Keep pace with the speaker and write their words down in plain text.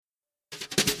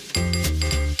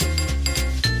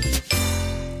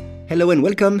Hello and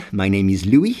welcome, my name is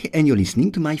Louis and you're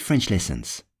listening to my French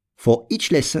lessons. For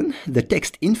each lesson, the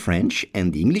text in French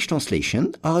and the English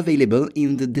translation are available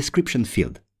in the description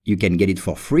field. You can get it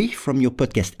for free from your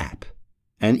podcast app.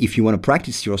 And if you want to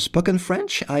practice your spoken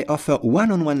French, I offer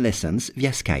one-on-one lessons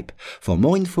via Skype. For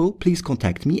more info, please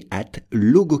contact me at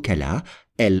logokala,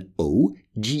 Logokala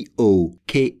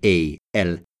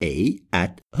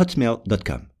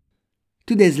 @hotmail.com.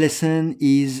 Today's lesson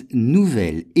is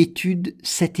Nouvelle étude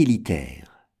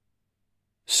satellitaire.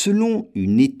 Selon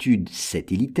une étude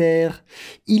satellitaire,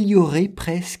 il y aurait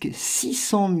presque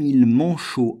 600 000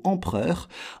 manchots empereurs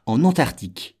en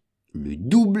Antarctique, le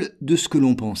double de ce que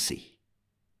l'on pensait.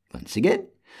 Once again,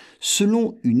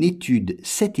 selon une étude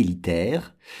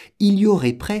satellitaire, il y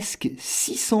aurait presque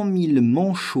 600 000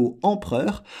 manchots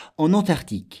empereurs en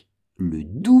Antarctique, le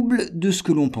double de ce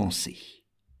que l'on pensait.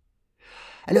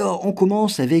 Alors, on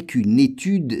commence avec une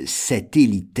étude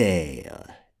satellitaire.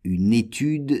 Une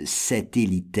étude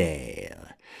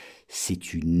satellitaire.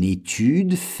 C'est une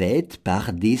étude faite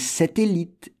par des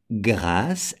satellites,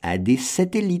 grâce à des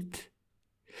satellites.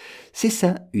 C'est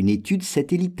ça, une étude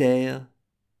satellitaire.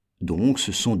 Donc,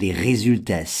 ce sont des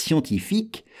résultats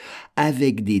scientifiques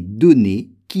avec des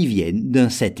données qui viennent d'un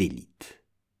satellite.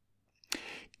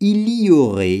 Il y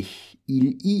aurait,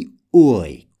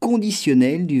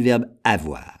 conditionnel du verbe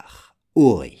avoir,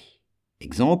 aurait.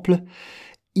 Exemple,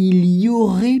 il y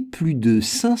aurait plus de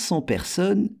 500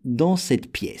 personnes dans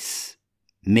cette pièce.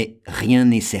 Mais rien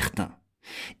n'est certain.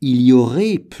 Il y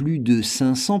aurait plus de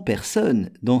 500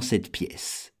 personnes dans cette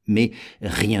pièce. Mais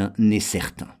rien n'est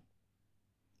certain.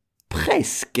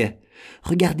 Presque.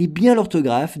 Regardez bien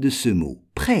l'orthographe de ce mot.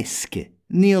 Presque.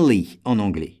 Nearly en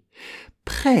anglais.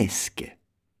 Presque.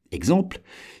 Exemple,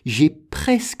 j'ai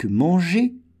presque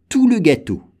mangé tout le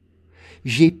gâteau.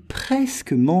 J'ai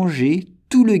presque mangé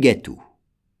tout le gâteau.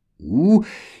 Ou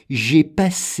j'ai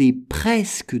passé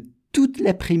presque toute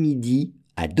l'après-midi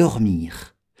à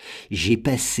dormir. J'ai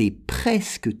passé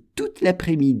presque toute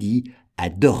l'après-midi à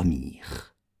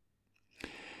dormir.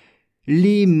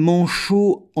 Les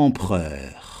manchots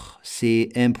empereurs, c'est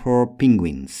Emperor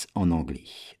Penguins en anglais.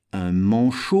 Un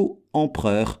manchot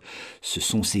empereur, ce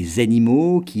sont ces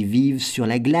animaux qui vivent sur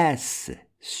la glace,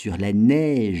 sur la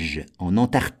neige, en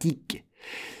Antarctique.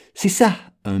 C'est ça,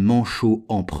 un manchot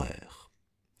empereur.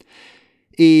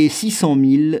 Et 600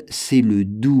 000, c'est le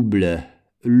double,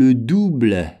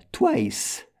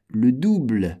 twice, le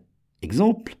double.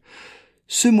 Exemple,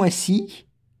 ce mois-ci,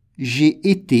 j'ai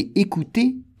été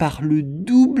écouté par le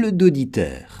double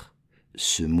d'auditeurs.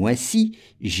 Ce mois-ci,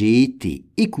 j'ai été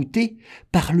écouté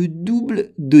par le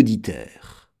double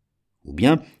d'auditeurs. Ou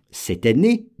bien, cette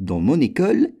année, dans mon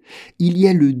école, il y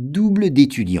a le double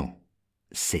d'étudiants.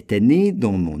 Cette année,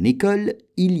 dans mon école,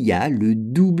 il y a le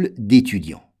double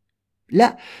d'étudiants.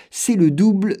 Là, c'est le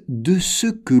double de ce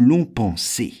que l'on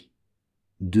pensait.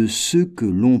 De ce que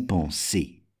l'on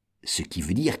pensait. Ce qui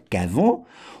veut dire qu'avant,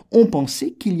 on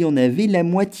pensait qu'il y en avait la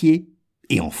moitié.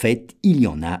 Et en fait, il y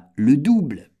en a le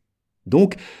double.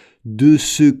 Donc, de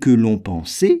ce que l'on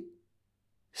pensait,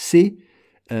 c'est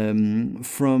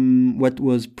from what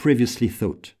was previously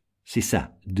thought. C'est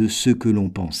ça, de ce que l'on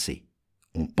pensait.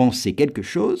 On pensait quelque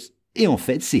chose et en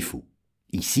fait, c'est faux.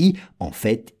 Ici, en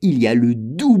fait, il y a le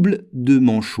double de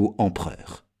manchots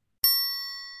empereurs.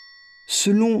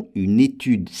 Selon une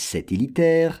étude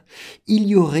satellitaire, il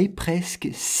y aurait presque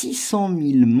 600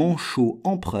 000 manchots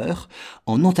empereurs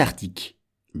en Antarctique,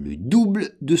 le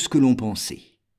double de ce que l'on pensait.